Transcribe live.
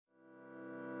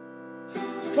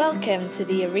Welcome to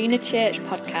the Arena Church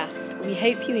podcast. We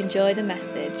hope you enjoy the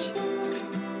message.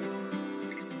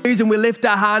 The reason we lift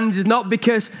our hands is not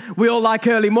because we all like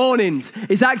early mornings.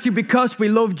 It's actually because we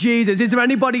love Jesus. Is there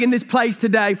anybody in this place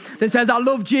today that says, I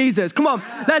love Jesus? Come on,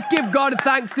 let's give God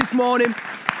thanks this morning.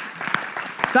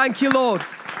 Thank you, Lord.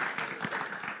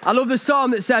 I love the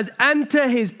psalm that says, enter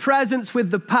his presence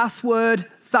with the password,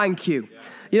 thank you.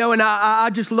 You know, and I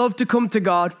just love to come to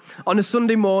God on a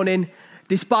Sunday morning,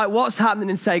 despite what's happening,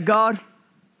 and say, God,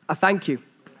 I thank you.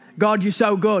 God, you're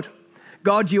so good.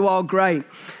 God, you are great.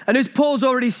 And as Paul's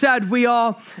already said,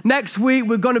 next week,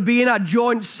 we're going to be in our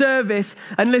joint service.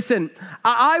 And listen,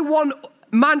 I want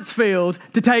Mansfield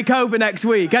to take over next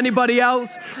week. Anybody else?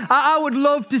 I would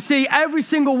love to see every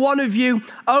single one of you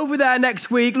over there next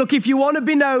week. Look, if you want to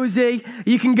be nosy,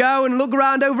 you can go and look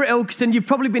around over at Ilkeston. You've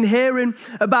probably been hearing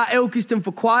about Ilkeston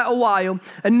for quite a while.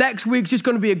 And next week's just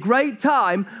going to be a great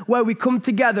time where we come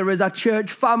together as our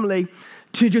church family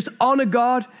to just honor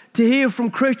God, to hear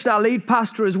from Christian, our lead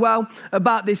pastor as well,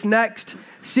 about this next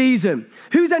season.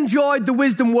 Who's enjoyed the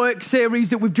Wisdom Work series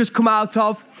that we've just come out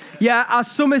of? Yeah, our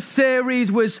summer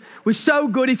series was so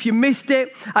good. If you missed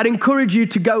it, I'd encourage you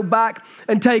to go back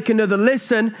and take another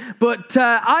listen. But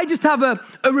I just have a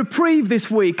reprieve this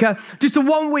week, just a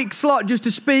 1 week slot just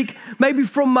to speak maybe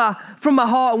from my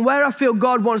heart and where I feel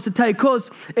God wants to take us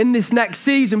in this next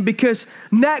season, because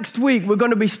next week we're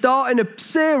going to be starting a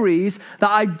series that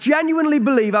I genuinely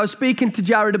believe, I was speaking to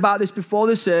Jared about this before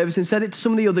the service and said it to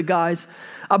some of the other guys,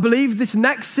 I believe this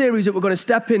next series that we're going to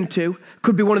step into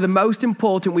could be one of the most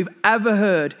important we've ever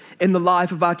heard in the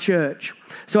life of our church.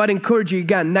 So I'd encourage you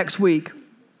again next week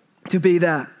to be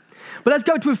there. But let's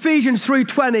go to Ephesians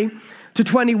 3:20 to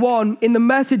 21 in the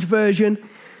Message version.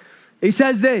 It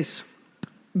says this: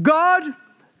 God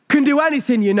can do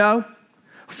anything, you know,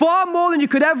 far more than you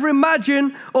could ever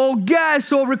imagine or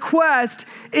guess or request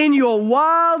in your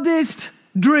wildest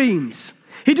dreams.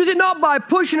 He does it not by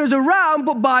pushing us around,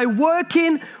 but by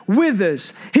working with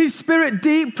us, his Spirit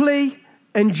deeply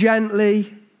and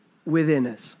gently within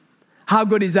us. How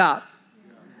good is that?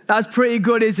 That's pretty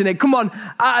good, isn't it? Come on,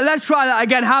 let's try that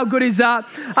again. How good is that?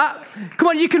 Come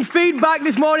on, you can feedback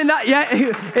this morning that, yeah,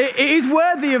 it is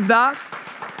worthy of that.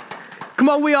 Come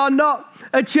on, we are not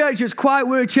a church that's quiet.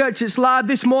 We're a church that's loud.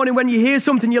 This morning, when you hear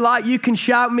something you like, you can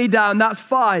shout me down. That's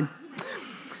fine.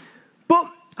 But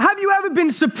have you ever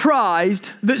been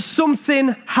surprised that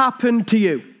something happened to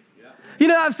you? Yeah. You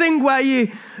know that thing where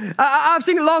I've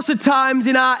seen it lots of times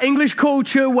in our English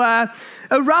culture where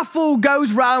a raffle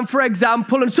goes round, for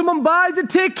example, and someone buys a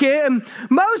ticket, and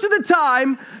most of the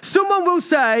time, someone will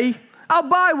say, I'll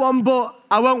buy one, but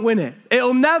I won't win it.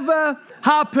 It'll never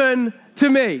happen to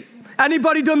me.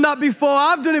 Anybody done that before?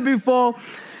 I've done it before.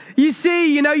 You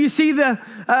see the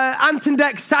Ant and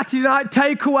Dec Saturday night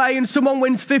takeaway and someone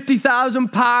wins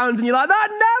 £50,000 and you're like,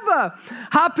 that never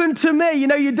happened to me. You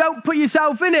know, you don't put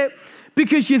yourself in it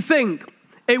because you think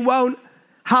it won't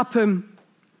happen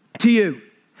to you.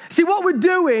 See, what we're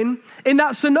doing in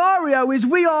that scenario is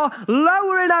we are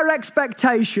lowering our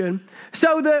expectation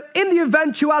so that in the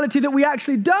eventuality that we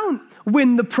actually don't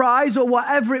win the prize or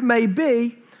whatever it may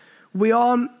be, we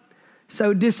aren't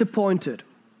so disappointed.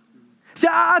 See,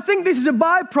 I think this is a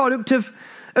byproduct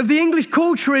of the English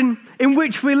culture in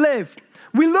which we live.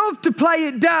 We love to play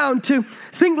it down, to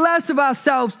think less of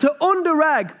ourselves, to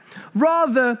under-egg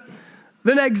rather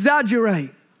than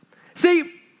exaggerate.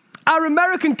 See, our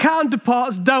American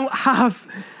counterparts don't have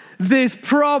this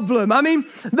problem. I mean,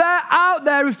 they're out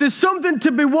there. If there's something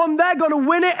to be won, they're going to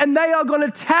win it, and they are going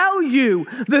to tell you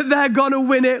that they're going to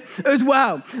win it as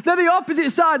well. They're the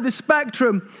opposite side of the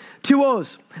spectrum to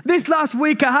us. This last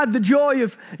week, I had the joy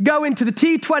of going to the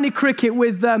T20 cricket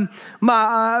with some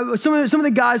of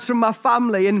the guys from my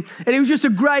family, and it was just a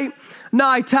great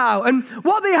night out. And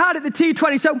what they had at the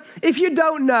T20, so if you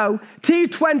don't know,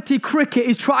 T20 cricket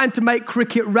is trying to make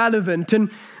cricket relevant, and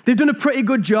they've done a pretty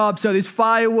good job. So there's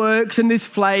fireworks and there's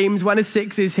flames when a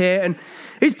six is hit, and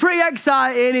it's pretty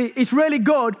exciting. It's really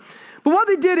good. But what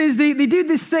they did is they did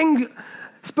this thing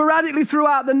sporadically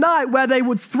throughout the night where they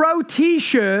would throw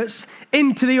T-shirts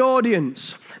into the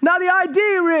audience. Now, the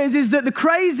idea is that the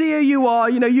crazier you are,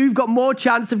 you know, you've got more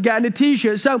chance of getting a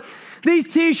T-shirt. So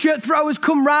these T-shirt throwers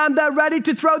come round, they're ready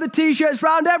to throw the T-shirts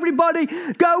round. Everybody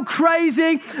go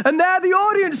crazy. And there the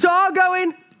audience are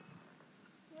going,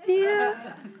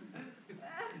 yeah.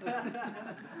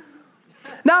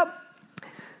 Now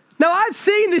I've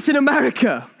seen this in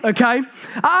America, okay?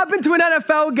 I've been to an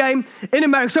NFL game in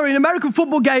America, an American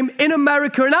football game in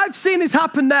America, and I've seen this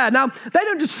happen there. Now, they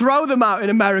don't just throw them out in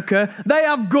America. They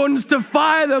have guns to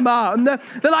fire them out, and they're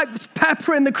like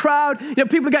peppering the crowd. You know,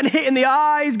 people are getting hit in the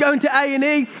eyes, going to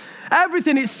A&E,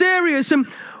 everything. It's serious. And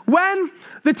when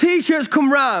the T-shirts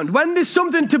come round, when there's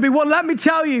something to be won, let me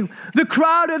tell you, the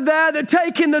crowd are there, they're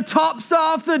taking the tops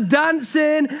off, they're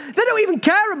dancing. They don't even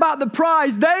care about the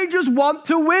prize. They just want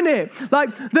to win it.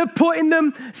 Like, they're putting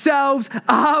themselves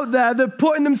out there. They're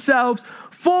putting themselves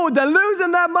forward. They're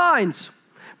losing their minds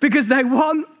because they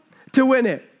want to win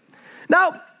it.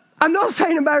 Now, I'm not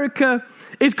saying America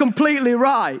is completely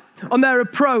right on their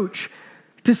approach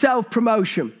to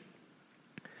self-promotion.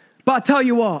 But I tell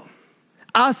you what,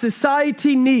 our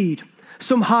society need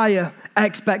some higher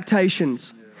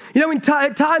expectations. You know,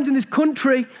 at times in this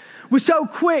country, we're so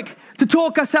quick to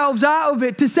talk ourselves out of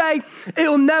it, to say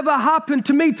it'll never happen,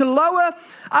 to me, to lower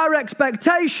our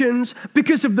expectations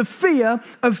because of the fear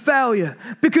of failure,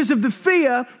 because of the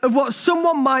fear of what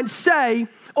someone might say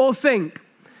or think.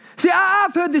 See,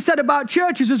 I've heard this said about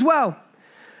churches as well.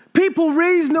 People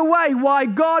reason away why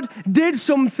God did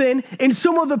something in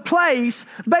some other place,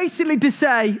 basically to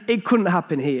say it couldn't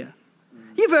happen here.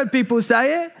 You've heard people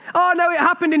say it. Oh, no, it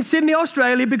happened in Sydney,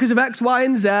 Australia because of X, Y,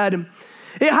 and Z. And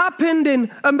it happened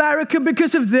in America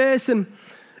because of this. And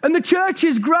the church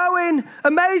is growing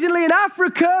amazingly in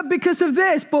Africa because of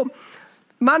this. But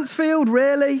Mansfield,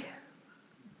 really?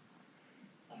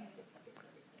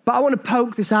 But I want to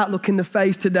poke this outlook in the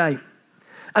face today.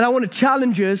 And I want to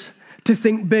challenge us to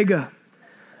think bigger.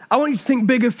 I want you to think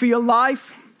bigger for your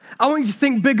life. I want you to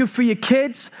think bigger for your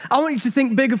kids. I want you to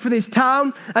think bigger for this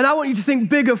town. And I want you to think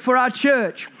bigger for our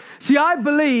church. See, I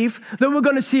believe that we're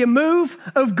going to see a move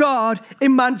of God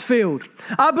in Mansfield.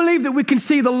 I believe that we can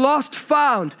see the lost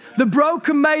found, the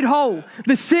broken made whole,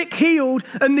 the sick healed,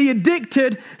 and the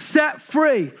addicted set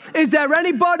free. Is there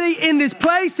anybody in this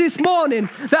place this morning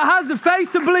that has the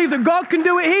faith to believe that God can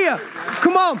do it here?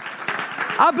 Come on.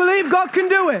 I believe God can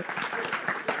do it.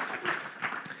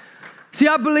 See,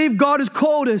 I believe God has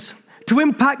called us to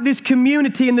impact this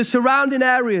community in the surrounding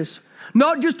areas,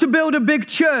 not just to build a big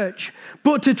church,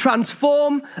 but to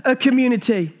transform a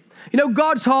community. You know,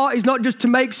 God's heart is not just to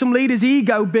make some leader's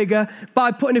ego bigger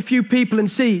by putting a few people in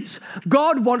seats.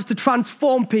 God wants to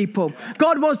transform people.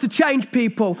 God wants to change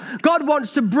people. God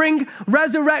wants to bring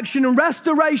resurrection and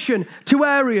restoration to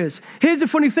areas. Here's the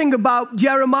funny thing about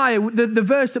Jeremiah, the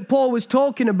verse that Paul was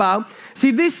talking about.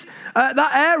 See,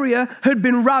 that area had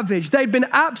been ravaged. They'd been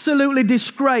absolutely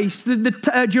disgraced.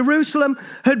 Jerusalem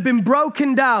had been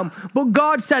broken down. But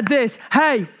God said this,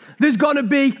 hey, there's going to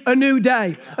be a new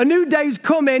day. A new day's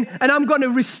coming, and I'm going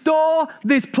to restore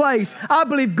this place. I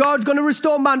believe God's going to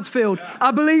restore Mansfield.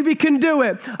 I believe he can do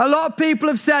it. A lot of people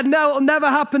have said, no, it'll never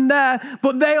happen there,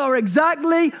 but they are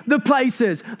exactly the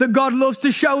places that God loves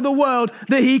to show the world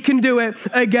that he can do it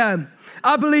again.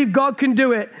 I believe God can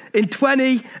do it in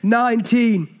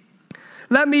 2019.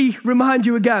 Let me remind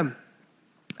you again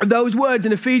of those words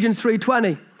in Ephesians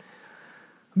 3:20.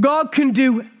 God can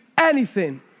do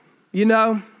anything, you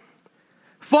know,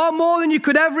 far more than you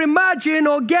could ever imagine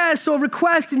or guess or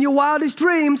request in your wildest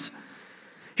dreams.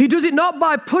 He does it not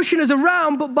by pushing us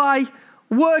around, but by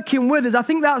working with us. I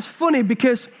think that's funny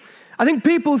because I think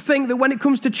people think that when it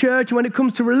comes to church and when it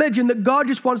comes to religion, that God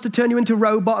just wants to turn you into a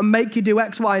robot and make you do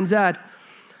X, Y, and Z.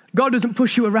 God doesn't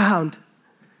push you around.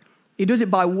 He does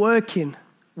it by working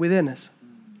within us.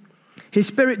 His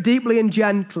Spirit deeply and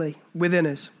gently within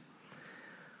us.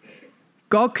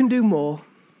 God can do more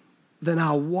than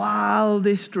our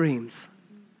wildest dreams.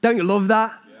 Don't you love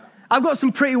that? Yeah. I've got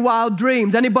some pretty wild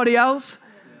dreams. Anybody else?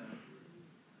 Yeah.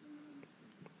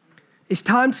 It's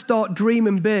time to start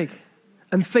dreaming big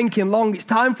and thinking long. It's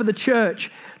time for the church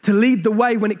to lead the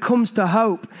way when it comes to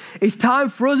hope. It's time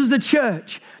for us as a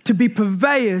church to be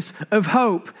purveyors of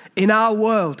hope in our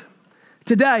world.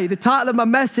 Today, the title of my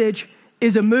message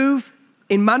is A Move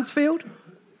in Mansfield.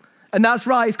 And that's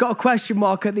right, it's got a question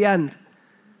mark at the end.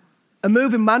 A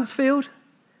move in Mansfield?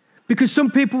 Because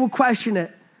some people will question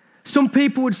it. Some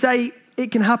people would say it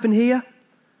can happen here,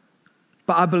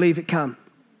 but I believe it can.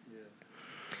 Yeah.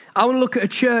 I want to look at a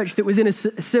church that was in a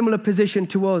similar position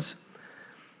to us,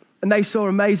 and they saw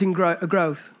amazing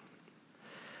growth.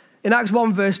 In Acts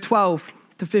 1, verse 12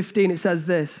 to 15, it says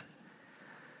this.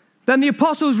 Then the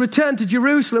apostles returned to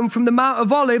Jerusalem from the Mount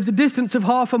of Olives, a distance of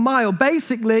 50 miles.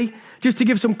 Basically, just to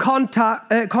give some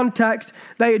context,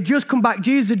 they had just come back.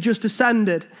 Jesus had just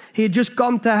ascended. He had just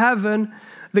gone to heaven.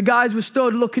 The guys were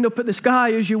stood looking up at the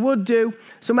sky, as you would do.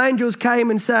 Some angels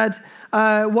came and said,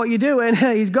 what are you doing?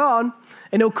 He's gone.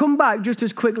 And he'll come back just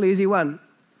as quickly as he went.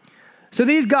 So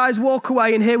these guys walk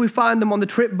away, and here we find them on the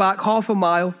trip back, half a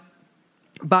mile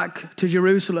back to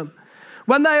Jerusalem.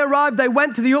 When they arrived, they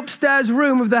went to the upstairs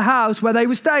room of the house where they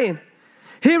were staying.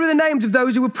 Here are the names of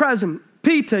those who were present: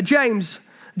 Peter, James,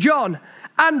 John,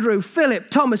 Andrew, Philip,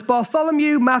 Thomas,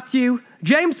 Bartholomew, Matthew,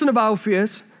 James, son of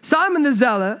Alphaeus, Simon the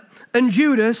Zealot, and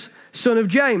Judas, son of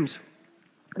James.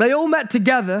 They all met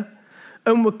together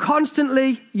and were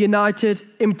constantly united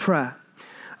in prayer,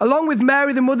 along with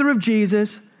Mary, the mother of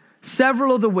Jesus,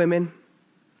 several other women,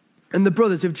 and the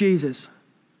brothers of Jesus.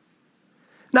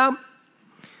 Now,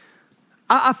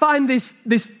 I find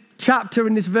this chapter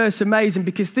and this verse amazing,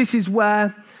 because this is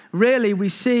where really we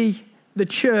see the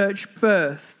church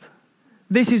birthed.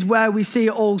 This is where we see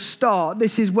it all start.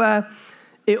 This is where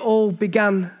it all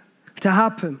began to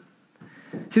happen.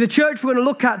 See, the church we're going to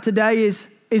look at today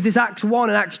is this Acts 1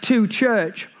 and Acts 2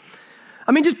 church.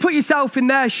 I mean, just put yourself in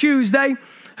their shoes. They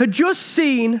had just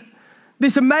seen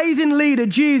this amazing leader,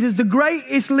 Jesus, the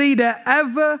greatest leader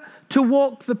ever to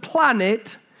walk the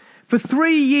planet, for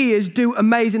 3 years do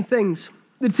amazing things.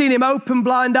 They'd seen him open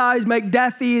blind eyes, make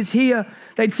deaf ears hear.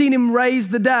 They'd seen him raise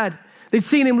the dead. They'd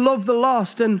seen him love the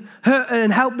lost and hurt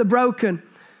and help the broken.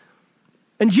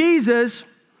 And Jesus,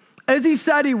 as he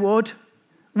said he would,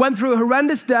 went through a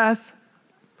horrendous death,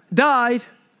 died,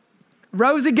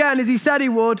 rose again as he said he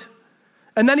would,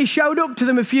 and then he showed up to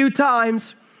them a few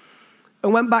times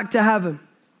and went back to heaven.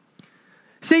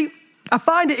 See, I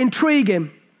find it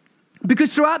intriguing,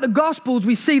 because throughout the Gospels,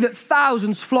 we see that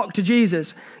thousands flock to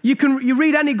Jesus. You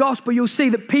read any Gospel, you'll see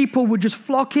that people were just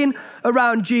flocking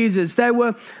around Jesus. There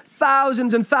were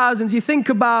thousands and thousands. You think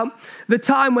about the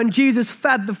time when Jesus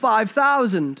fed the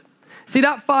 5,000. See,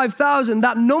 that 5,000,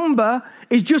 that number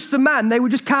is just the men. They were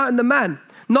just counting the men,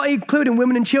 not including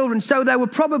women and children. So there were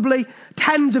probably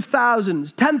tens of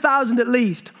thousands, 10,000 at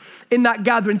least in that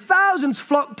gathering. Thousands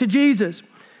flocked to Jesus.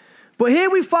 But here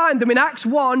we find them in Acts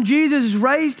 1, Jesus is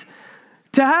raised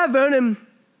to heaven, and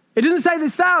it doesn't say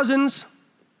there's thousands.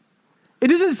 It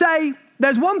doesn't say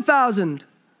there's 1,000. It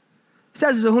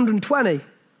says there's 120.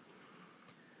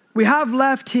 We have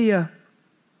left here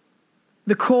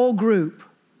the core group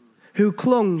who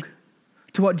clung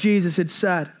to what Jesus had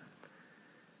said.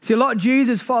 See, a lot of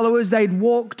Jesus followers, they'd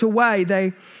walked away.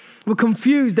 They were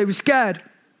confused. They were scared.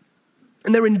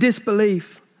 And they were in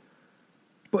disbelief.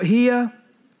 But here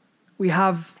we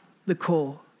have the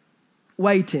core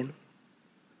waiting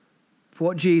for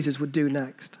what Jesus would do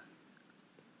next.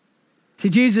 See,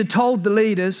 Jesus had told the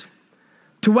leaders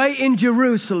to wait in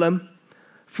Jerusalem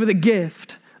for the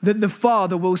gift that the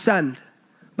Father will send,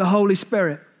 the Holy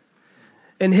Spirit.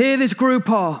 And here this group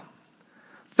are,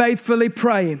 faithfully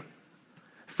praying,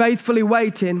 faithfully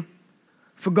waiting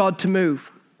for God to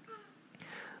move.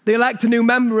 They elect a new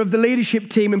member of the leadership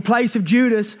team in place of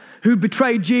Judas, who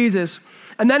betrayed Jesus.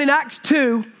 And then in Acts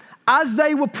 2, as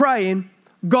they were praying,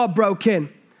 God broke in.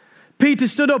 Peter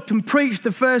stood up and preached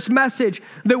the first message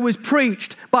that was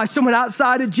preached by someone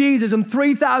outside of Jesus, and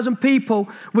 3,000 people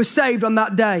were saved on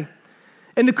that day.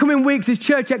 In the coming weeks, this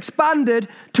church expanded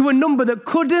to a number that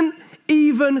couldn't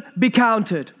even be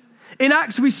counted. In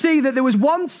Acts, we see that there was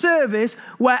one service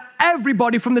where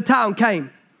everybody from the town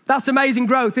came. That's amazing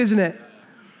growth, isn't it?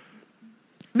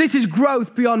 This is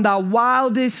growth beyond our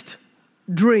wildest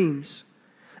dreams.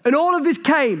 And all of this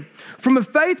came from a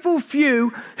faithful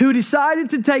few who decided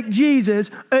to take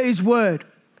Jesus at his word.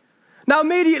 Now,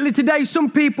 immediately today, some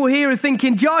people here are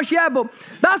thinking, Josh, yeah, but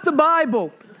that's the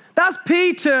Bible. That's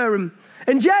Peter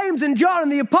and James and John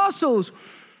and the apostles.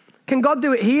 Can God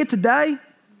do it here today?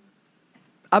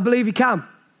 I believe he can.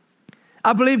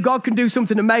 I believe God can do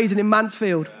something amazing in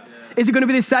Mansfield. Is it going to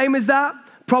be the same as that?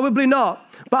 Probably not.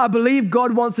 But I believe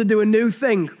God wants to do a new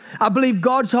thing. I believe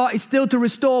God's heart is still to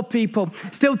restore people,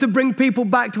 still to bring people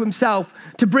back to himself,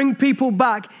 to bring people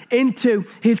back into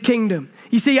his kingdom.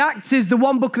 You see, Acts is the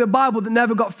one book of the Bible that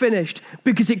never got finished,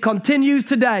 because it continues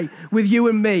today with you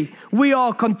and me. We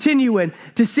are continuing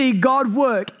to see God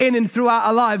work in and throughout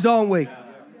our lives, aren't we?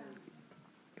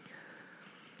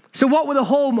 So what were the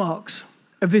hallmarks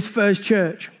of this first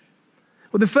church?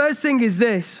 Well, the first thing is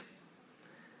this: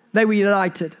 they were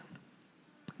united.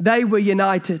 They were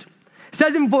united. It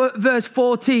says in verse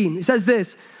 14, it says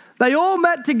this: they all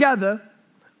met together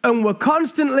and were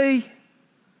constantly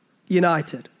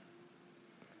united.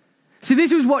 See,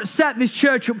 this was what set this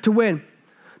church up to win.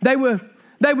 They were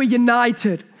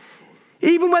united.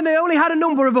 Even when they only had a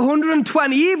number of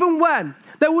 120, even when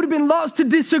there would have been lots to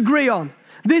disagree on,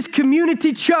 this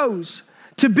community chose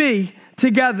to be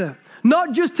together.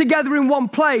 Not just together in one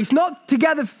place, not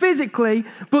together physically,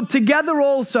 but together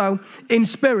also in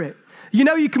spirit. You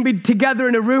know, you can be together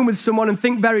in a room with someone and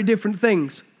think very different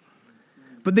things.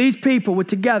 But these people were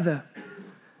together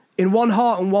in one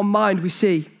heart and one mind, we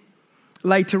see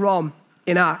later on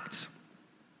in Acts.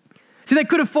 See, they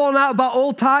could have fallen out about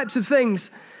all types of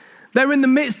things. They were in the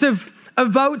midst of a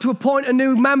vote to appoint a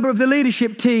new member of the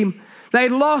leadership team. They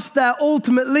had lost their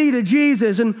ultimate leader,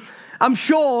 Jesus. And I'm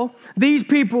sure these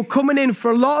people coming in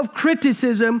for a lot of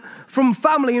criticism from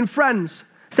family and friends,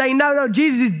 saying, no,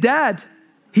 Jesus is dead.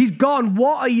 He's gone.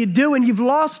 What are you doing? You've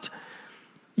lost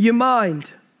your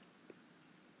mind.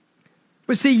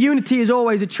 But see, unity is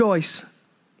always a choice.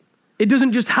 It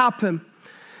doesn't just happen.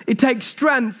 It takes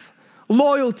strength,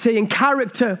 loyalty, and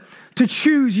character to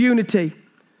choose unity.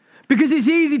 Because it's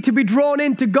easy to be drawn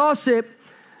into gossip,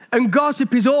 and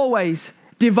gossip is always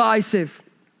divisive.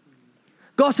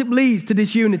 Gossip leads to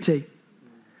disunity.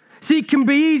 See, it can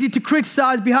be easy to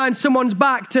criticize behind someone's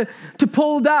back, to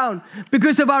pull down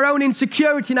because of our own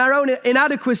insecurity and our own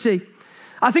inadequacy.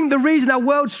 I think the reason our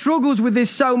world struggles with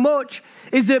this so much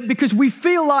is that because we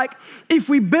feel like if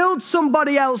we build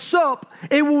somebody else up,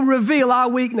 it will reveal our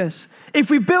weakness. If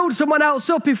we build someone else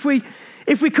up, if we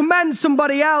commend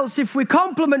somebody else, if we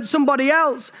compliment somebody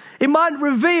else, it might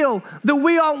reveal that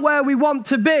we aren't where we want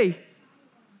to be.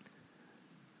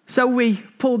 So we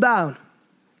pull down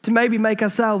to maybe make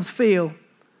ourselves feel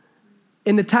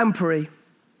in the temporary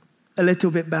a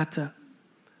little bit better.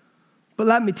 But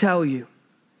let me tell you,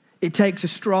 it takes a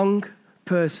strong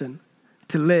person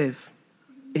to live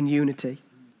in unity.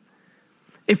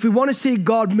 If we want to see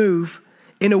God move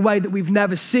in a way that we've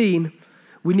never seen,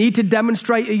 we need to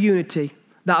demonstrate a unity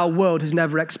that our world has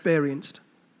never experienced.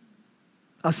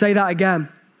 I'll say that again.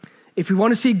 If we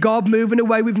want to see God move in a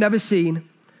way we've never seen,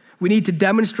 we need to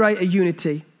demonstrate a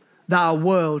unity that our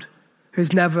world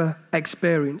has never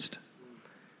experienced.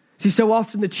 See, so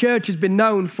often the church has been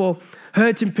known for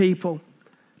hurting people,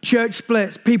 church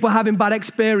splits, people having bad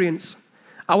experience.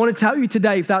 I want to tell you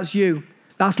today, if that's you,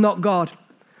 that's not God.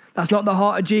 That's not the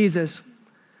heart of Jesus.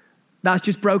 That's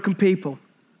just broken people.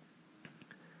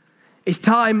 It's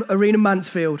time, Arena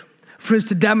Mansfield, for us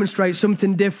to demonstrate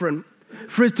something different,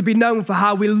 for us to be known for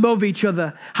how we love each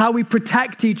other, how we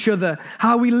protect each other,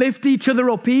 how we lift each other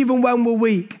up even when we're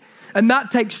weak. And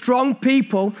that takes strong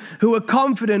people who are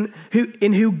confident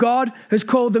in who God has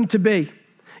called them to be.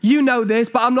 You know this,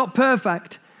 but I'm not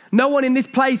perfect. No one in this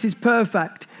place is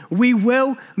perfect. We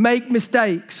will make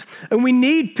mistakes. And we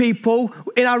need people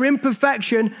in our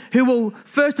imperfection who will,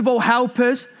 first of all, help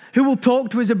us, who will talk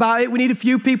to us about it. We need a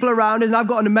few people around us, and I've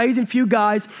got an amazing few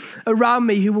guys around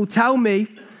me who will tell me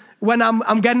when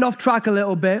I'm getting off track a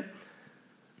little bit.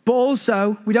 But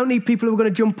also, we don't need people who are going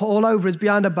to jump all over us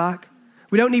behind our back.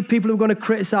 We don't need people who are going to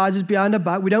criticize us behind our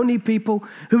back. We don't need people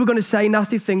who are going to say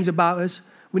nasty things about us.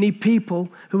 We need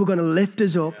people who are going to lift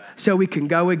us up so we can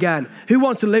go again. Who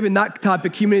wants to live in that type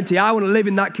of community? I want to live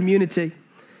in that community.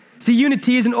 See,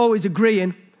 unity isn't always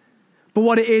agreeing, but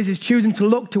what it is choosing to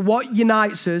look to what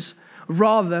unites us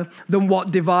rather than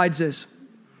what divides us.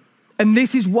 And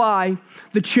this is why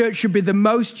the church should be the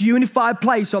most unified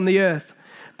place on the earth,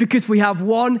 because we have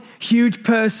one huge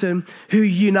person who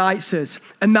unites us,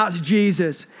 and that's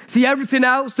Jesus. See, everything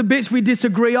else, the bits we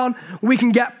disagree on, we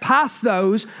can get past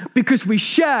those because we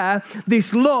share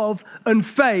this love and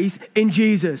faith in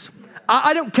Jesus.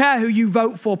 I don't care who you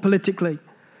vote for politically.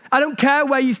 I don't care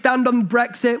where you stand on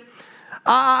Brexit.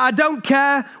 I don't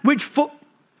care which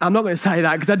I'm not going to say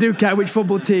that because I do care which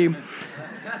football team.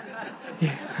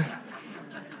 Yeah.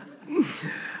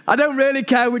 I don't really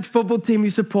care which football team you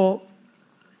support.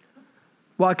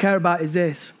 What I care about is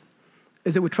this,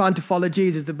 is that we're trying to follow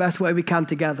Jesus the best way we can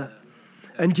together.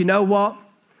 And you know what?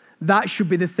 That should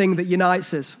be the thing that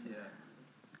unites us. Yeah.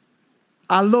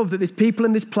 I love that there's people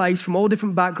in this place from all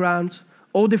different backgrounds,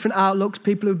 all different outlooks,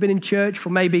 people who've been in church for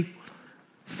maybe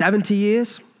 70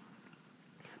 years,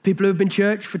 people who've been in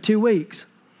church for 2 weeks.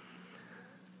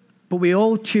 But we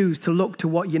all choose to look to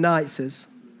what unites us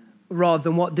rather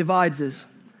than what divides us.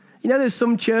 You know, there's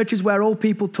some churches where all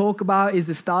people talk about is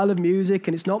the style of music,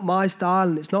 and it's not my style,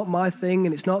 and it's not my thing,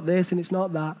 and it's not this, and it's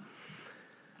not that.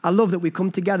 I love that we come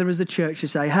together as a church to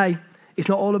say, hey, it's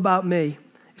not all about me.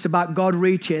 It's about God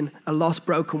reaching a lost,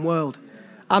 broken world.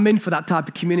 I'm in for that type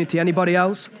of community. Anybody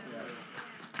else?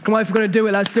 Come on, if we're going to do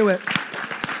it, let's do it.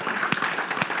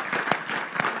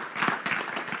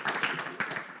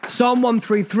 Psalm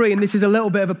 133, and this is a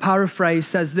little bit of a paraphrase,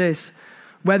 says this: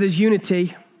 where there's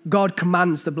unity, God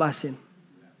commands the blessing.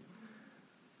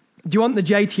 Do you want the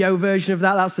JTO version of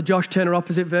that? That's the Josh Turner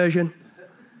opposite version.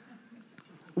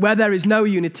 Where there is no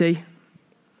unity,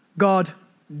 God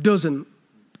doesn't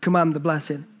command the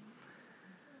blessing.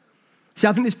 See,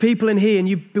 I think there's people in here and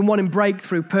you've been wanting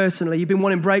breakthrough personally. You've been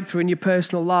wanting breakthrough in your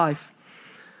personal life.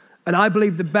 And I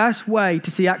believe the best way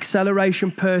to see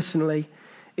acceleration personally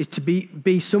is to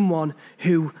be someone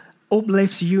who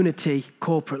uplifts unity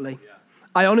corporately. Yeah.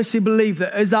 I honestly believe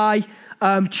that as I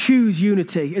choose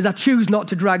unity, as I choose not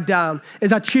to drag down,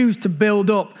 as I choose to build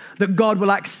up, that God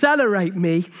will accelerate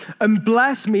me and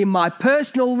bless me in my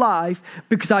personal life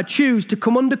because I choose to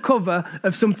come under cover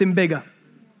of something bigger.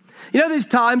 You know, there's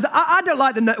times, I don't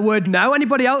like the word no.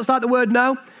 Anybody else like the word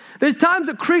no? There's times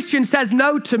that Christian says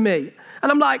no to me.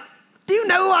 And I'm like, do you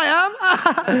know who I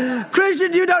am?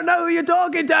 Christian, you don't know who you're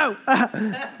talking to.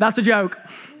 That's a joke.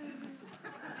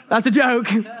 That's a joke.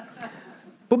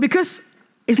 But because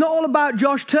it's not all about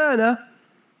Josh Turner,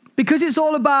 because it's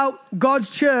all about God's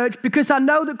church, because I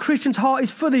know that Christian's heart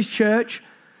is for this church,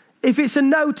 if it's a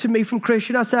no to me from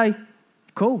Christian, I say,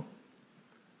 cool.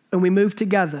 And we move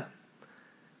together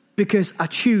because I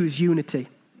choose unity.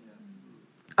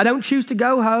 I don't choose to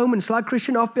go home and slag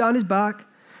Christian off behind his back.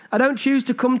 I don't choose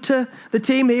to come to the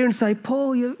team here and say,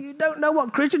 Paul, you don't know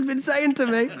what Christian's been saying to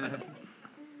me.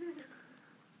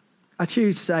 I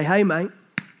choose to say, hey, mate,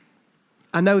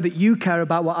 I know that you care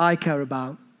about what I care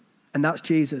about, and that's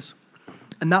Jesus.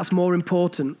 And that's more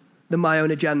important than my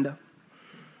own agenda.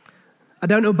 I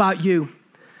don't know about you,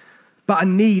 but I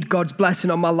need God's blessing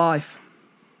on my life.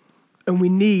 And we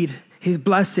need his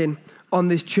blessing on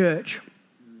this church.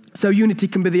 So unity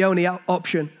can be the only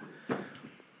option.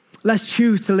 Let's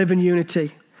choose to live in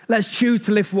unity. Let's choose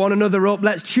to lift one another up.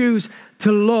 Let's choose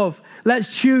to love.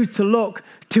 Let's choose to look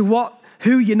to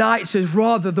who unites us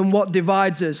rather than what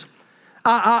divides us.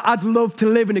 I'd love to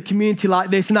live in a community like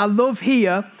this. And I love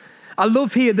here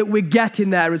that we're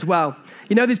getting there as well.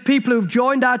 You know, there's people who've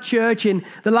joined our church in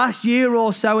the last year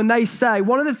or so, and they say,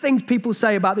 one of the things people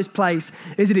say about this place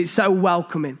is that it's so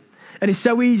welcoming. And it's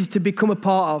so easy to become a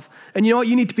part of. And you know what?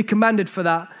 You need to be commended for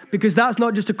that, because that's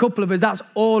not just a couple of us, that's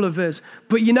all of us.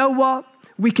 But you know what?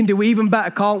 We can do even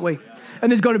better, can't we?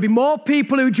 And there's going to be more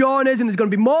people who join us, and there's going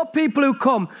to be more people who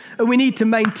come. And we need to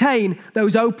maintain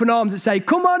those open arms that say,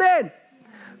 come on in.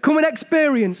 Come and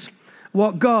experience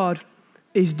what God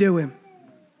is doing.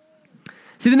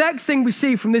 See, the next thing we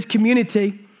see from this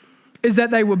community is that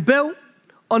they were built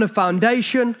on a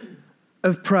foundation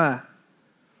of prayer.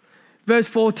 Verse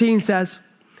 14 says,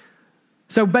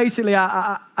 so basically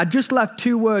I just left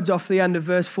two words off the end of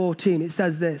verse 14. It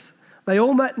says this: they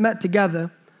all met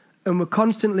together and were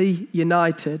constantly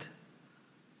united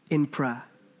in prayer.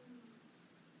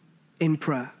 In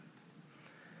prayer.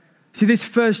 See, this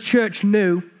first church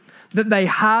knew that they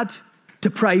had to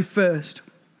pray first.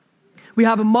 We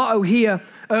have a motto here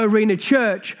at Arena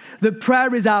Church that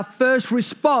prayer is our first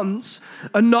response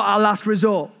and not our last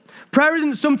resort. Prayer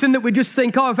isn't something that we just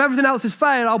think, oh, if everything else has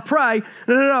failed, I'll pray.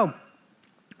 No.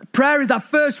 Prayer is our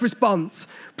first response.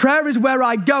 Prayer is where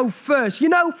I go first. You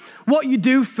know, what you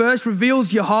do first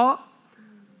reveals your heart.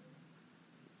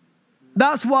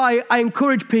 That's why I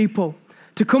encourage people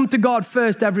to come to God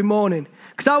first every morning,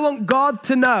 because I want God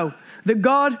to know that,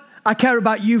 God, I care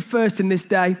about you first in this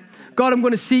day. God, I'm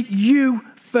going to seek you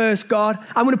first, God.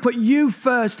 I'm going to put you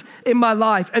first in my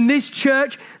life. And this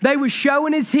church, they were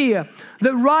showing us here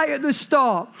that right at the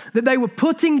start, that they were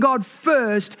putting God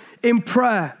first in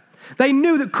prayer. They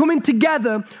knew that coming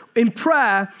together in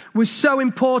prayer was so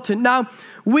important. Now,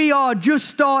 we are just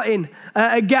starting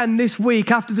again this week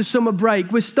after the summer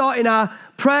break. We're starting our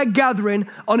prayer gathering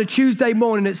on a Tuesday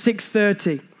morning at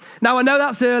 6:30. Now, I know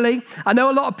that's early. I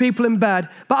know a lot of people in bed.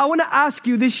 But I want to ask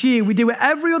you this year, we do it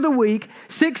every other week,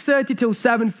 6:30 till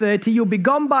 7:30. You'll be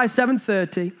gone by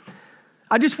 7:30.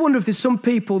 I just wonder if there's some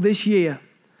people this year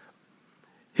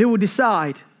who will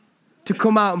decide to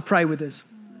come out and pray with us.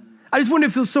 I just wonder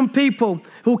if there's some people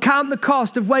who will count the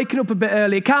cost of waking up a bit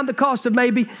early, count the cost of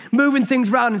maybe moving things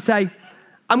around and say,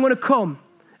 I'm going to come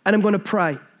and I'm going to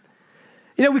pray.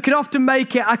 You know, we could often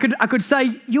make it, I could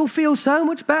say, you'll feel so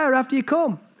much better after you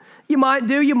come. You might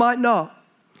do, you might not.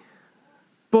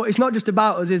 But it's not just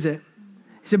about us, is it?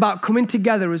 It's about coming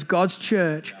together as God's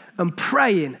church and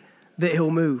praying that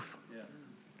he'll move. Yeah.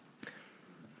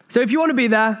 So if you want to be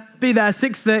there,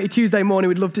 6:30 Tuesday morning.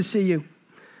 We'd love to see you.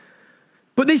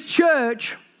 But this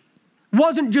church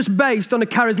wasn't just based on a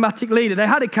charismatic leader. They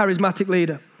had a charismatic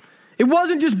leader. It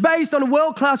wasn't just based on a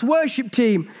world-class worship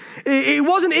team. It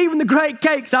wasn't even the great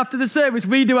cakes after the service.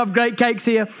 We do have great cakes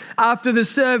here after the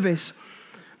service.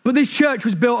 But this church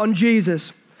was built on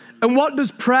Jesus. And what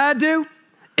does prayer do?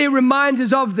 It reminds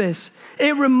us of this.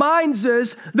 It reminds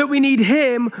us that we need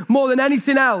him more than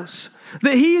anything else.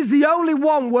 That he is the only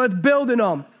one worth building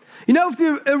on. You know, if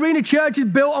the Arena Church is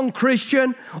built on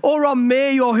Christian or on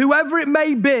me or whoever it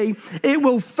may be, it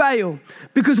will fail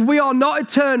because we are not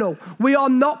eternal. We are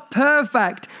not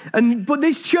perfect. But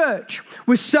this church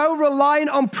was so reliant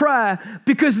on prayer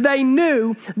because they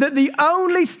knew that the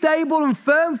only stable and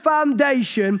firm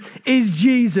foundation is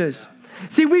Jesus.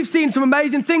 See, we've seen some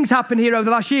amazing things happen here over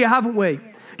the last year, haven't we?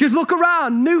 Just look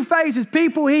around, new faces,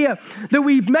 people here that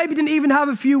we maybe didn't even have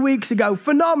a few weeks ago.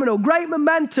 Phenomenal, great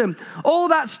momentum, all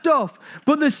that stuff.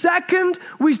 But the second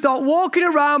we start walking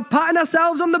around, patting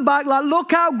ourselves on the back like,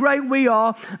 look how great we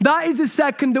are, that is the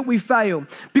second that we fail.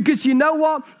 Because you know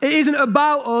what? It isn't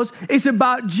about us, it's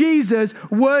about Jesus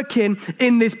working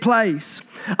in this place.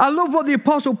 I love what the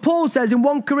Apostle Paul says in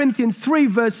 1 Corinthians 3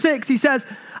 verse 6. He says,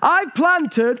 I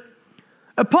planted,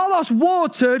 Apollos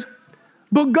watered,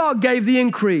 but God gave the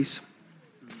increase.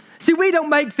 See, we don't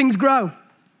make things grow.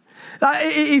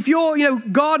 If you're,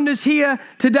 gardeners here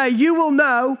today, you will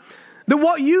know that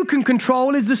what you can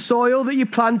control is the soil that you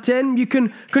plant in. You can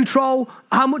control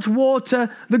how much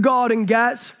water the garden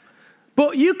gets.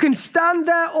 But you can stand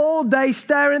there all day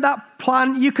staring at that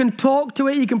plant. You can talk to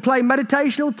it. You can play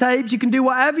meditational tapes. You can do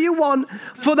whatever you want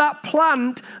for that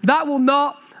plant. That will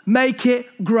not make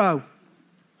it grow.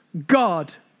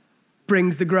 God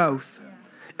brings the growth.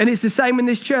 And it's the same in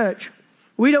this church.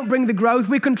 We don't bring the growth.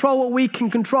 We control what we can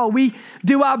control. We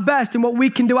do our best in what we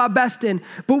can do our best in.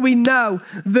 But we know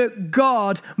that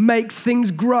God makes things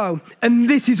grow. And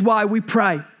this is why we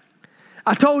pray.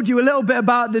 I told you a little bit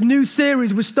about the new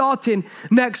series we're starting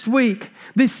next week.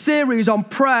 This series on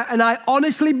prayer, and I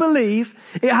honestly believe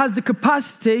it has the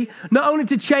capacity not only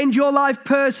to change your life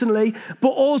personally, but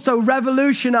also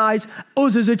revolutionize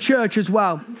us as a church as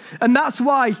well. And that's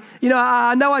why,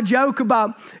 I know I joke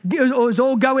about us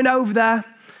all going over there,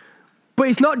 but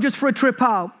it's not just for a trip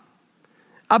out.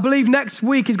 I believe next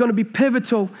week is going to be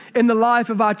pivotal in the life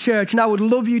of our church, and I would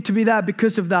love you to be there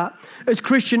because of that. As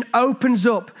Christian opens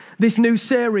up this new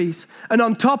series. And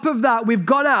on top of that, we've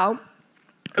gone out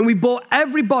and we bought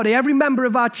everybody, every member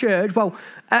of our church,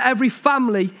 every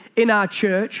family in our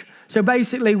church, so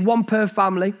basically one per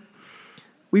family,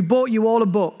 we bought you all a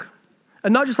book.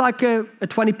 And not just like a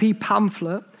 20p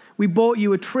pamphlet, we bought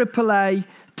you a AAA,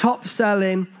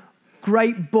 top-selling,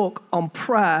 great book on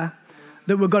prayer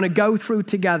that we're going to go through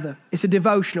together. It's a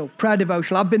devotional, prayer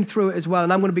devotional. I've been through it as well,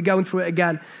 and I'm going to be going through it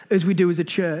again as we do as a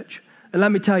church. And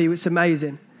let me tell you, it's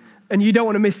amazing. And you don't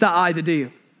want to miss that either, do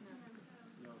you?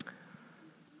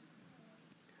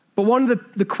 But one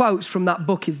of the quotes from that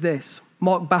book is this.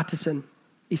 Mark Batterson,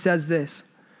 he says this: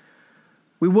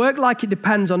 we work like it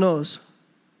depends on us,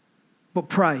 but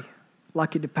pray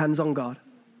like it depends on God.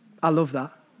 I love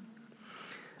that.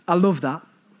 I love that.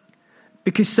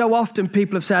 Because so often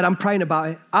people have said, I'm praying about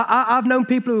it. I've known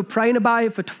people who are praying about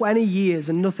it for 20 years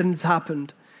and nothing's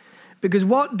happened. Because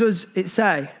what does it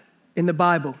say in the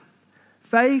Bible?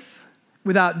 Faith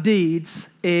without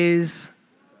deeds is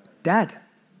dead.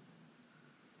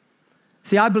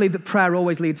 See, I believe that prayer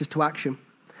always leads us to action.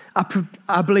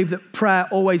 I believe that prayer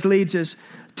always leads us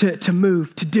to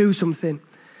move, to do something.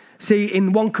 See,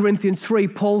 in 1 Corinthians 3,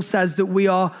 Paul says that we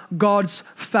are God's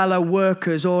fellow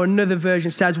workers, or another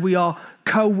version says we are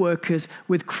co-workers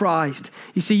with Christ.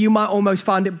 You see, you might almost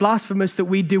find it blasphemous that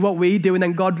we do what we do and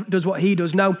then God does what he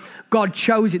does. No, God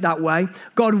chose it that way.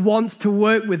 God wants to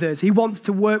work with us. He wants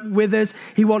to work with us.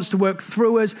 He wants to work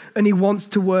through us, and he wants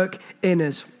to work in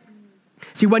us.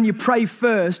 See, when you pray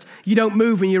first, you don't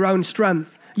move in your own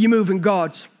strength. You move in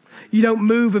God's. You don't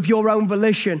move of your own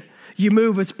volition. You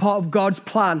move as part of God's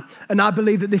plan. And I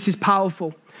believe that this is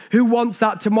powerful. Who wants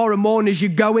that tomorrow morning as you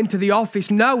go into the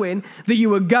office knowing that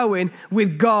you are going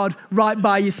with God right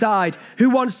by your side?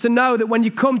 Who wants to know that when you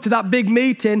come to that big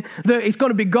meeting that it's going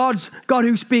to be God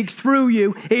who speaks through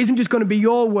you? It isn't just going to be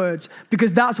your words,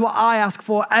 because that's what I ask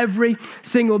for every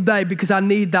single day, because I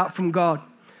need that from God.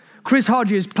 Chris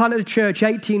Hodges planted a church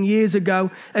 18 years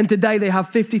ago, and today they have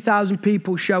 50,000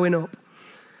 people showing up.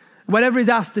 Whenever he's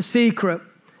asked the secret,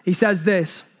 he says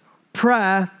this: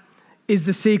 prayer is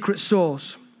the secret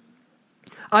sauce.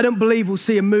 I don't believe we'll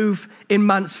see a move in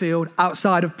Mansfield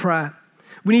outside of prayer.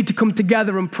 We need to come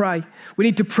together and pray. We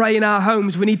need to pray in our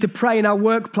homes. We need to pray in our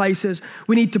workplaces.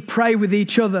 We need to pray with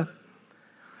each other.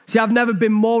 See, I've never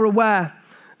been more aware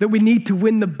that we need to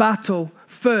win the battle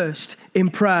first in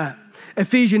prayer.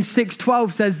 Ephesians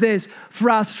 6:12 says this: for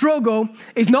our struggle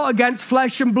is not against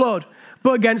flesh and blood,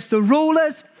 but against the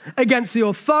rulers, against the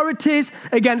authorities,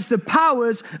 against the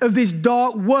powers of this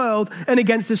dark world, and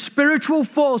against the spiritual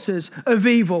forces of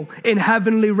evil in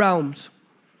heavenly realms.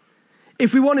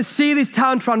 If we want to see this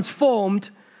town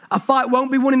transformed, our fight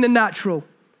won't be won in the natural.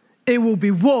 It will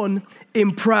be won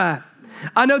in prayer.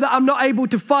 I know that I'm not able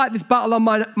to fight this battle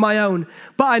on my own,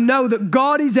 but I know that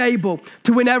God is able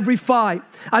to win every fight.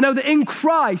 I know that in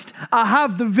Christ, I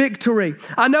have the victory.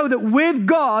 I know that with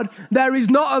God, there is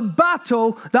not a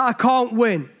battle that I can't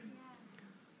win.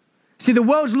 See, the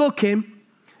world's looking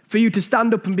for you to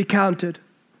stand up and be counted.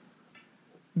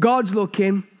 God's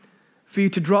looking for you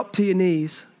to drop to your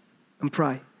knees and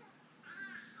pray.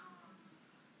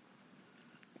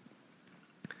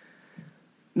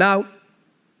 Now,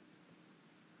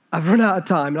 I've run out of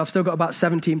time and I've still got about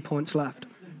 17 points left.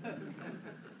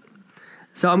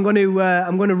 So I'm going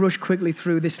to rush quickly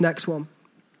through this next one.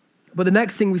 But the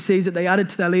next thing we see is that they added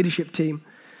to their leadership team.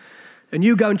 And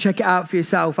you go and check it out for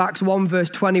yourself. Acts 1 verse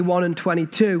 21 and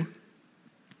 22.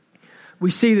 We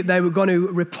see that they were going to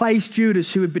replace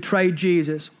Judas who had betrayed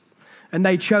Jesus. And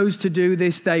they chose to do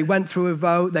this. They went through a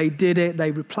vote. They did it.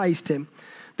 They replaced him.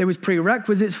 There was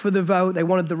prerequisites for the vote. They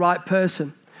wanted the right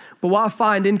person. But what I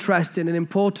find interesting and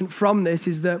important from this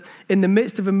is that in the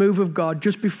midst of a move of God,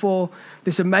 just before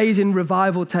this amazing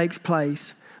revival takes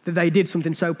place, that they did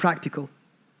something so practical.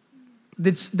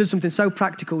 Did something so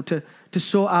practical to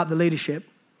sort out the leadership.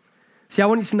 See, I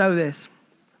want you to know this,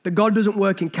 that God doesn't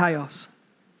work in chaos.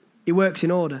 He works in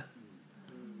order.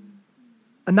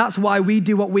 And that's why we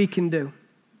do what we can do.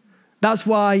 That's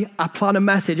why I plan a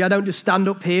message. I don't just stand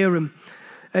up here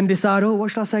and decide, oh,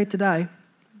 what should I say today?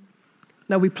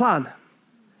 No, we plan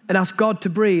and ask God to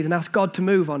breathe and ask God to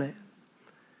move on it.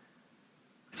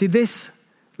 See, this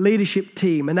leadership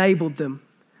team enabled them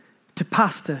to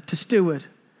pastor, to steward,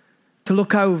 to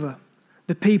look over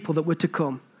the people that were to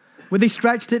come. Were they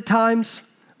stretched at times?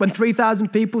 When 3,000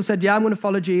 people said, yeah, I'm going to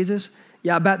follow Jesus?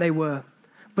 Yeah, I bet they were.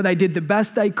 But they did the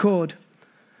best they could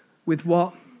with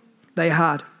what they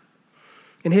had.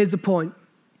 And here's the point.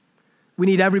 We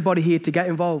need everybody here to get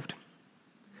involved.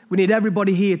 We need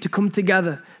everybody here to come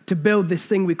together to build this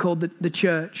thing we call the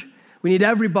church. We need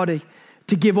everybody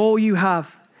to give all you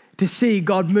have to see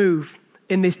God move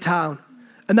in this town.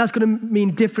 And that's going to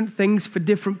mean different things for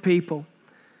different people.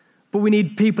 But we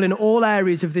need people in all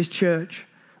areas of this church.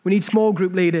 We need small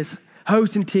group leaders,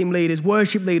 hosting team leaders,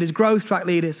 worship leaders, growth track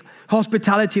leaders,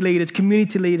 hospitality leaders,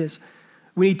 community leaders.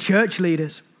 We need church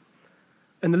leaders.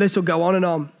 And the list will go on and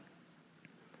on.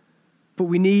 But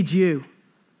we need you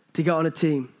to get on a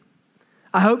team.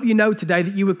 I hope you know today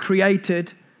that you were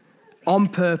created on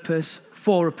purpose,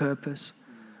 for a purpose.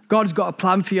 God's got a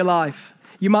plan for your life.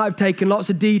 You might have taken lots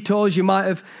of detours. You might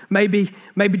have maybe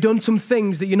done some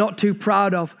things that you're not too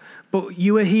proud of. But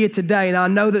you are here today, and I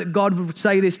know that God would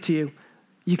say this to you.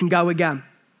 You can go again.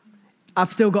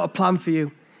 I've still got a plan for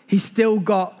you. He's still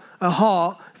got a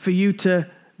heart for you to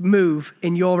move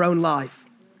in your own life.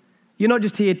 You're not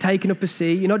just here taking up a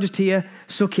seat. You're not just here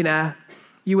sucking air.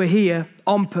 You are here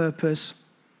on purpose,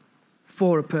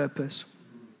 for a purpose.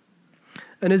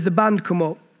 And as the band come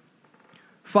up,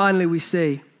 finally we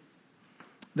see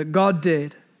that God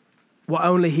did what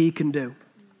only he can do.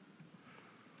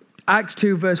 Acts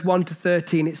 2 verse 1 to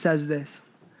 13, it says this.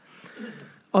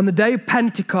 On the day of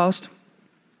Pentecost,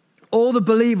 all the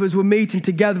believers were meeting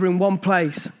together in one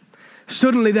place.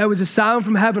 Suddenly there was a sound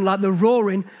from heaven like the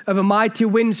roaring of a mighty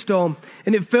windstorm,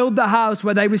 and it filled the house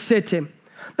where they were sitting.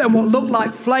 Then what looked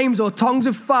like flames or tongues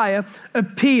of fire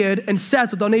appeared and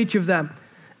settled on each of them.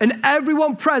 And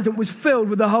everyone present was filled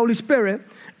with the Holy Spirit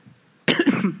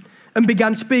and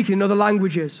began speaking in other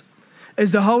languages,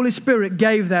 as the Holy Spirit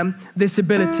gave them this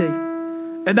ability.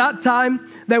 At that time,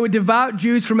 there were devout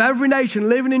Jews from every nation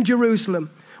living in Jerusalem.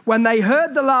 When they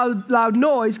heard the loud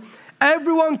noise,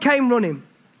 everyone came running,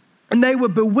 and they were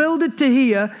bewildered to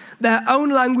hear their own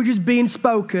languages being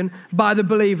spoken by the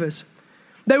believers.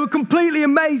 They were completely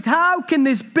amazed. How can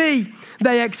this be?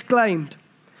 They exclaimed.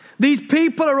 These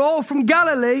people are all from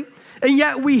Galilee, and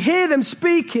yet we hear them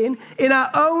speaking in our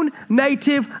own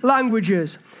native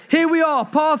languages. Here we are,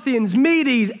 Parthians,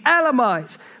 Medes,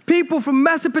 Elamites, people from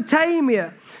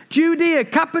Mesopotamia, Judea,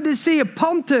 Cappadocia,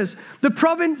 Pontus, the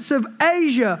province of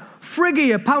Asia,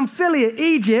 Phrygia, Pamphylia,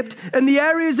 Egypt, and the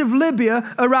areas of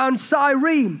Libya around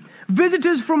Cyrene.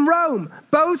 Visitors from Rome,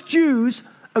 both Jews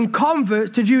and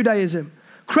converts to Judaism,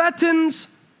 Cretans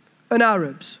and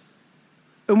Arabs.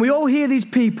 And we all hear these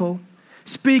people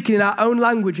speaking in our own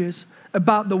languages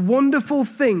about the wonderful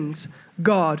things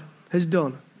God has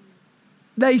done.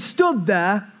 They stood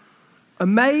there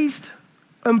amazed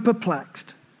and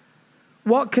perplexed.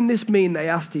 What can this mean? They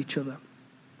asked each other.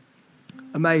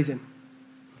 Amazing.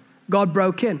 God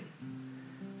broke in.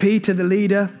 Peter, the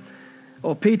leader,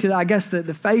 or Peter, I guess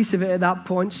the face of it at that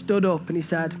point, stood up and he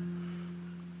said,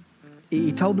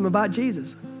 he told them about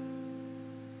Jesus.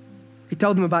 He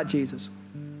told them about Jesus.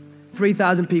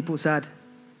 3,000 people said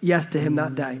yes to him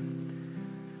that day.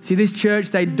 See, this church,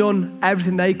 they'd done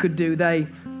everything they could do. They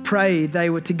prayed. They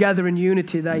were together in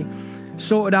unity. They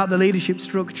sorted out the leadership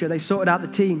structure. They sorted out the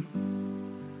team.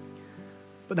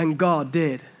 But then God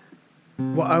did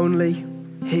what only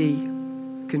He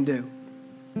can do.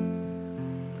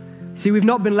 See, we've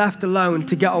not been left alone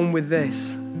to get on with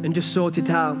this and just sort it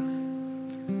out.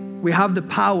 We have the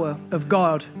power of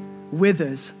God with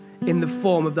us in the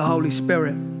form of the Holy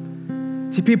Spirit.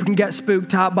 See, people can get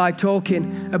spooked out by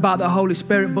talking about the Holy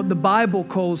Spirit, but the Bible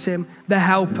calls Him the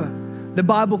Helper. The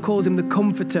Bible calls Him the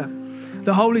Comforter.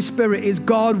 The Holy Spirit is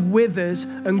God with us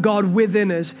and God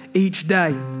within us each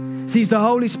day. See, it's the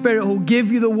Holy Spirit who will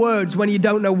give you the words when you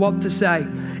don't know what to say.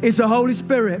 It's the Holy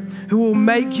Spirit who will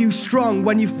make you strong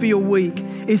when you feel weak.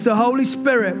 It's the Holy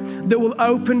Spirit that will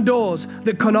open doors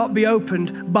that cannot be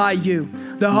opened by you.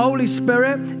 The Holy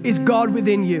Spirit is God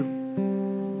within you.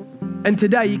 And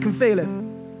today you can feel it.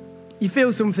 You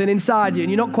feel something inside you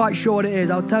and you're not quite sure what it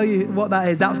is. I'll tell you what that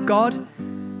is. That's God,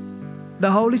 the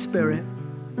Holy Spirit,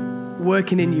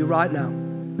 working in you right now.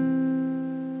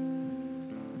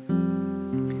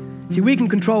 See, we can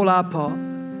control our part.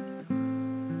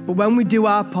 But when we do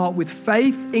our part with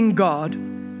faith in God,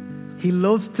 He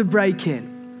loves to break in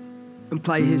and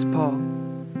play His part.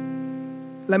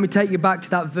 Let me take you back to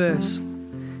that verse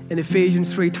in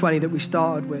Ephesians 3:20 that we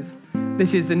started with.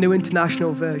 This is the New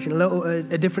International Version,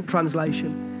 a different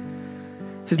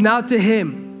translation. It says, now to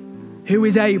Him who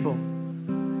is able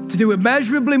to do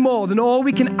immeasurably more than all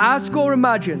we can ask or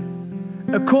imagine,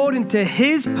 according to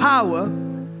His power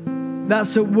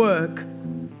that's at work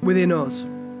within us.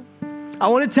 I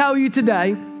want to tell you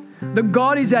today that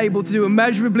God is able to do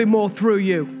immeasurably more through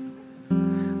you.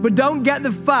 But don't get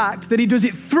the fact that He does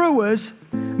it through us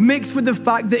mixed with the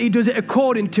fact that He does it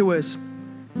according to us.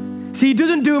 See, He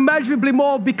doesn't do immeasurably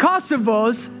more because of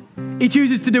us. He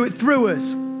chooses to do it through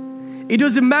us. He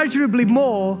does immeasurably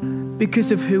more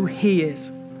because of who He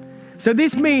is. So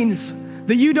this means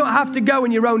that you don't have to go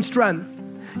in your own strength.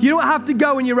 You don't have to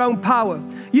go in your own power.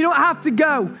 You don't have to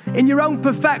go in your own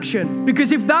perfection,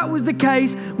 because if that was the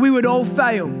case, we would all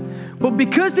fail. But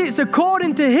because it's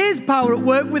according to His power at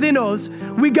work within us,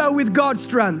 we go with God's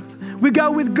strength. We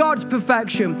go with God's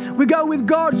perfection. We go with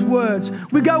God's words.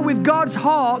 We go with God's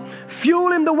heart,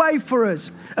 fueling the way for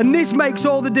us. And this makes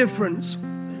all the difference.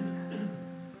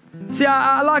 See,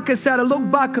 like I said, I look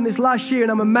back on this last year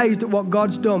and I'm amazed at what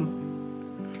God's done.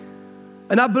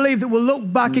 And I believe that we'll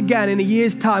look back again in a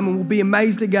year's time and we'll be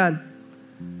amazed again.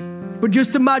 But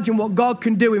just imagine what God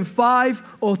can do in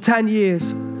 5 or 10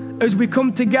 years as we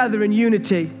come together in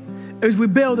unity, as we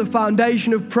build a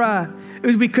foundation of prayer,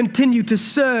 as we continue to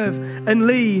serve and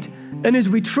lead, and as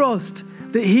we trust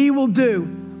that He will do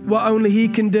what only He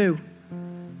can do.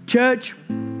 Church,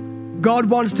 God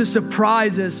wants to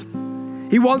surprise us.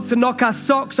 He wants to knock our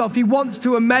socks off. He wants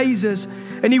to amaze us.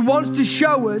 And He wants to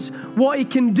show us what He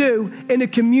can do in a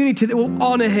community that will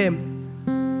honor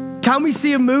Him. Can we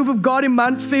see a move of God in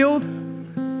Mansfield?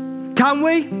 Can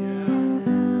we?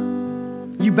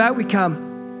 You bet we can.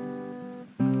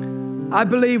 I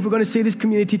believe we're going to see this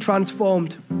community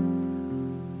transformed.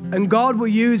 And God will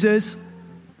use us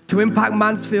to impact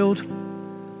Mansfield,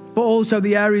 but also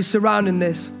the areas surrounding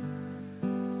this,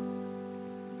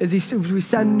 as we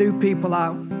send new people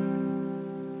out.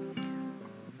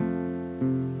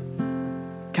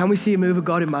 Can we see a move of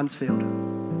God in Mansfield?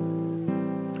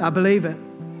 I believe it.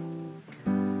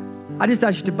 I just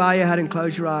ask you to bow your head and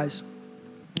close your eyes.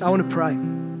 I want to pray.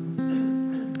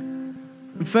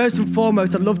 And first and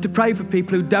foremost, I'd love to pray for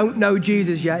people who don't know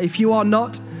Jesus yet. If you are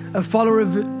not a follower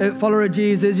of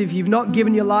Jesus, if you've not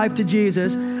given your life to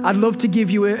Jesus, I'd love to give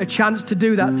you a chance to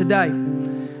do that today.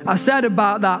 I said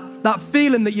about that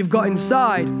feeling that you've got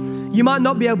inside. You might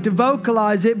not be able to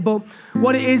vocalize it, but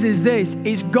what it is this.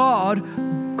 It's God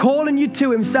calling you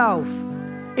to Himself.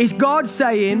 It's God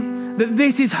saying that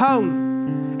this is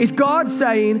home. It's God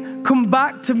saying, come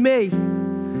back to me.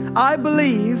 I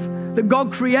believe that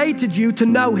God created you to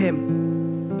know Him.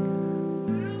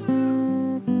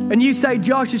 And you say,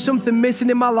 Josh, there's something missing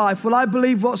in my life. Well, I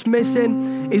believe what's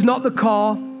missing is not the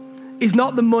car, is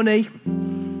not the money,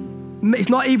 it's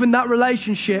not even that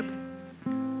relationship.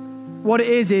 What it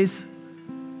is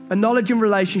a knowledge and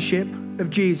relationship of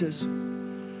Jesus.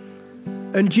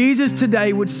 And Jesus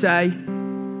today would say,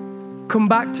 come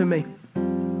back to me.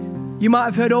 You might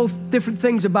have heard all different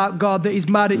things about God, that He's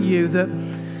mad at you, that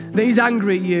He's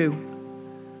angry at you.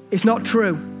 It's not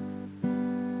true.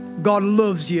 God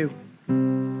loves you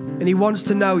and He wants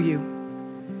to know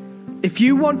you. If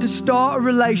you want to start a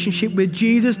relationship with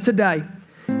Jesus today,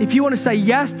 if you want to say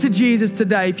yes to Jesus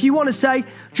today, if you want to say,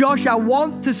 Josh, I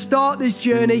want to start this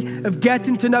journey of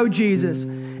getting to know Jesus.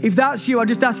 If that's you, I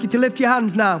just ask you to lift your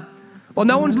hands now. Well,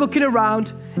 no one's looking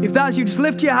around. If that's you, just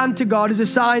lift your hand to God as a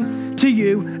sign to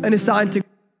you and a sign to